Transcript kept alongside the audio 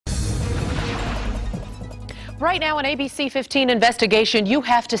Right now, an ABC 15 investigation you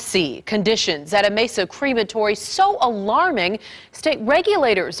have to see. Conditions at a Mesa crematory so alarming, state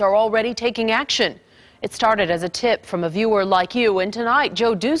regulators are already taking action. It started as a tip from a viewer like you, and tonight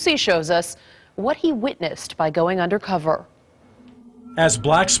Joe Ducey shows us what he witnessed by going undercover. As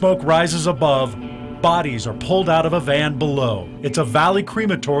black smoke rises above, bodies are pulled out of a van below. It's a valley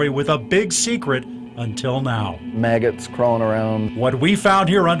crematory with a big secret until now. Maggots crawling around. What we found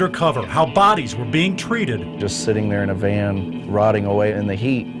here undercover, how bodies were being treated. Just sitting there in a van, rotting away in the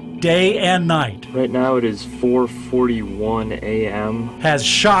heat. Day and night. Right now it is 4:41 a.m. Has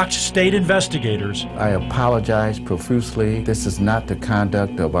shocked state investigators. I apologize profusely. This is not the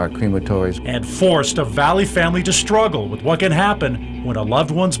conduct of our crematories. And forced a valley family to struggle with what can happen when a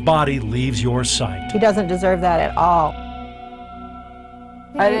loved one's body leaves your sight. He doesn't deserve that at all.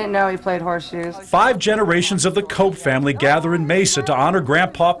 I didn't know he played horseshoes. 5 generations of the Cope family gather in Mesa to honor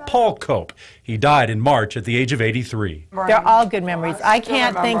Grandpa Paul Cope. He died in March at the age of 83. They're all good memories. I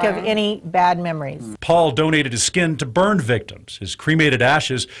can't think of any bad memories. Paul donated his skin to burn victims. His cremated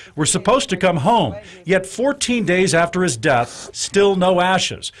ashes were supposed to come home, yet 14 days after his death, still no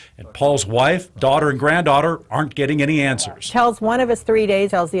ashes. And Paul's wife, daughter, and granddaughter aren't getting any answers. Tells one of us 3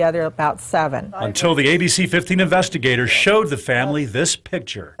 days, tells the other about 7. Until the ABC 15 investigators showed the family this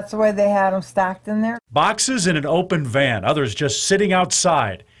picture. That's the way they had them stacked in there. Boxes in an open van, others just sitting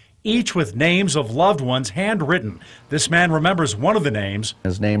outside, each with names of loved ones handwritten. This man remembers one of the names.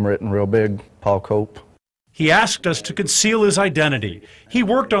 His name written real big, Paul Cope. He asked us to conceal his identity. He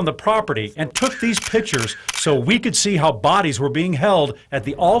worked on the property and took these pictures so we could see how bodies were being held at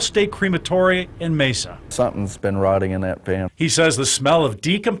the All-State Crematory in Mesa. Something's been rotting in that van. He says the smell of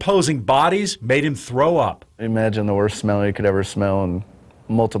decomposing bodies made him throw up. Imagine the worst smell you could ever smell and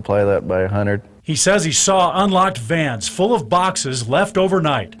multiply that by 100. He says he saw unlocked vans full of boxes left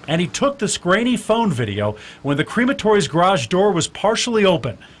overnight, and he took this grainy phone video when the crematory's garage door was partially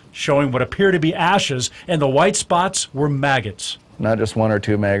open, showing what appeared to be ashes, and the white spots were maggots. Not just 1 or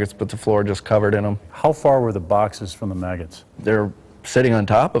 2 maggots, but the floor just covered in them. How far were the boxes from the maggots? They're sitting on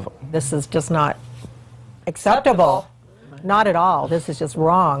top of them. This is just not acceptable. Not at all. This is just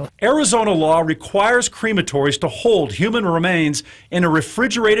wrong. Arizona law requires crematories to hold human remains in a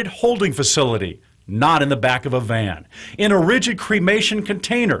refrigerated holding facility, not in the back of a van, in a rigid cremation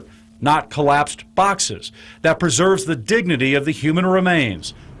container, not collapsed boxes, that preserves the dignity of the human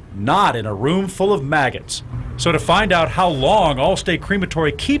remains, not in a room full of maggots. So to find out how long All-State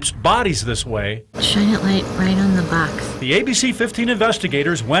Crematory keeps bodies this way, shine it light right on the box. The ABC 15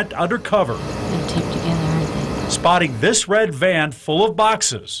 investigators went undercover, And taped together everything. spotting this red van full of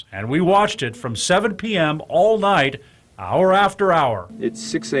boxes, and we watched it from 7 p.m. all night, hour after hour. It's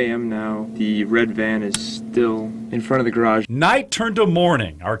 6 a.m. now. The red van is still in front of the garage. Night turned to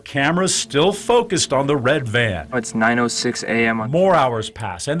morning. Our cameras still focused on the red van. It's 9:06 a.m. More hours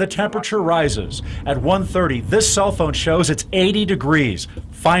pass and the temperature rises. At 1:30, this cell phone shows it's 80 degrees.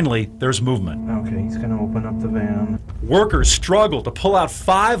 Finally, there's movement. Okay, he's gonna open up the van. Workers struggle to pull out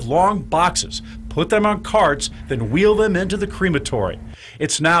 5 long boxes, put them on carts, then wheel them into the crematory.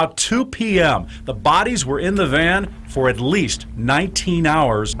 It's now 2 p.m. The bodies were in the van for at least 19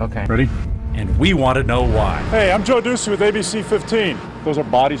 hours. Okay. Ready? And we want to know why. Hey, I'm Joe Ducey with ABC 15. Those are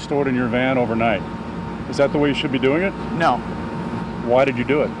bodies stored in your van overnight. Is that the way you should be doing it? No, Why did you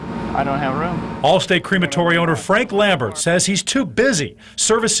do it? I don't have room. All-State Crematory owner Frank Lambert says he's too busy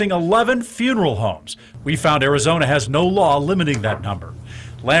servicing 11 funeral homes. We found Arizona has no law limiting that number.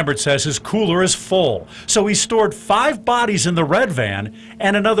 Lambert says his cooler is full, so he stored 5 bodies in the red van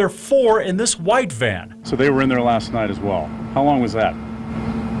and another 4 in this white van. So they were in there last night as well. How long was that?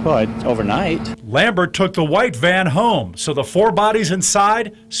 Well, overnight. Lambert took the white van home, so the 4 bodies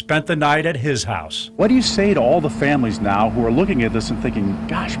inside spent the night at his house. What do you say to all the families now who are looking at this and thinking,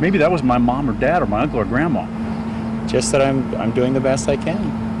 gosh, maybe that was my mom or dad or my uncle or grandma? Just that I'm doing the best I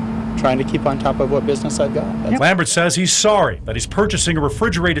can, trying to keep on top of what business I've got. Lambert says he's sorry that he's purchasing a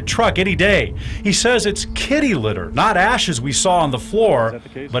refrigerated truck any day. He says it's kitty litter, not ashes we saw on the floor, Is that the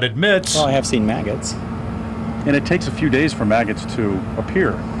case? but admits... Well, I have seen maggots. And it takes a few days for maggots to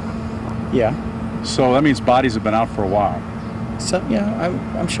appear. Yeah. So that means bodies have been out for a while. So, yeah,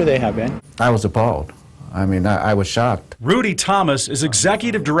 I'm sure they have been. I was appalled. I mean, I was shocked. Rudy Thomas is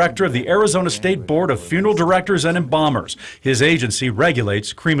executive director of the Arizona State Board of Funeral Directors and Embalmers. His agency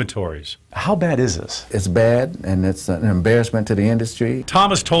regulates crematories. How bad is this? It's bad, and it's an embarrassment to the industry.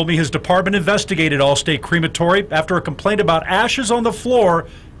 Thomas told me his department investigated All-State Crematory after a complaint about ashes on the floor,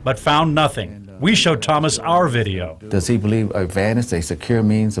 but found nothing. We showed Thomas our video. Does he believe a van is a secure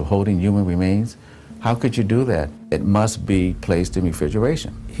means of holding human remains? How could you do that? It must be placed in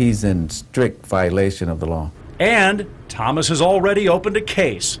refrigeration. He's in strict violation of the law. And Thomas has already opened a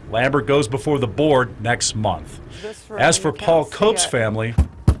case. Lambert goes before the board next month. As for Paul Cope's family,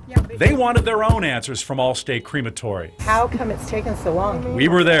 they wanted their own answers from Allstate Crematory. How come it's taken so long? We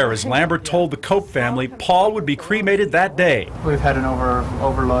were there as Lambert told the Cope family Paul would be cremated that day. We've had an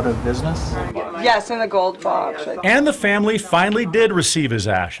overload of business. Yes, in the gold box. And the family finally did receive his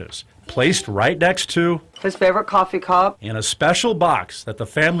ashes, placed right next to, His favorite coffee cup. in a special box that the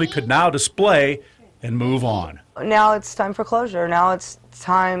family could now display and move on. Now it's time for closure. Now it's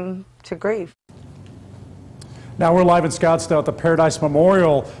time to grieve. Now we're live in Scottsdale at the Paradise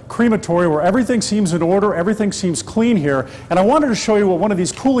Memorial Crematory, where everything seems in order, everything seems clean here. And I wanted to show you what one of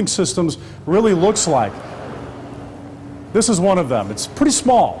these cooling systems really looks like. This is one of them. It's pretty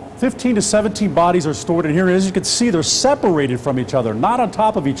small. 15 to 17 bodies are stored in here. As you can see, they're separated from each other, not on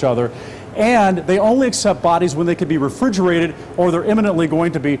top of each other. And they only accept bodies when they can be refrigerated or they're imminently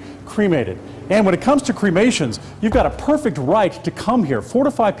going to be cremated. And when it comes to cremations, you've got a perfect right to come here. 4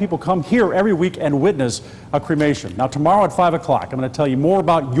 to 5 people come here every week and witness a cremation. Now, tomorrow at 5 o'clock, I'm going to tell you more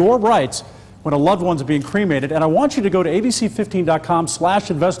about your rights when a loved one's being cremated. And I want you to go to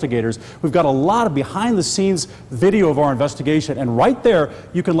abc15.com/investigators. We've got a lot of behind-the-scenes video of our investigation. And right there,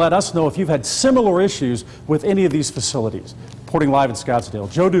 you can let us know if you've had similar issues with any of these facilities. Reporting live in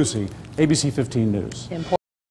Scottsdale, Joe Ducey, ABC 15 News.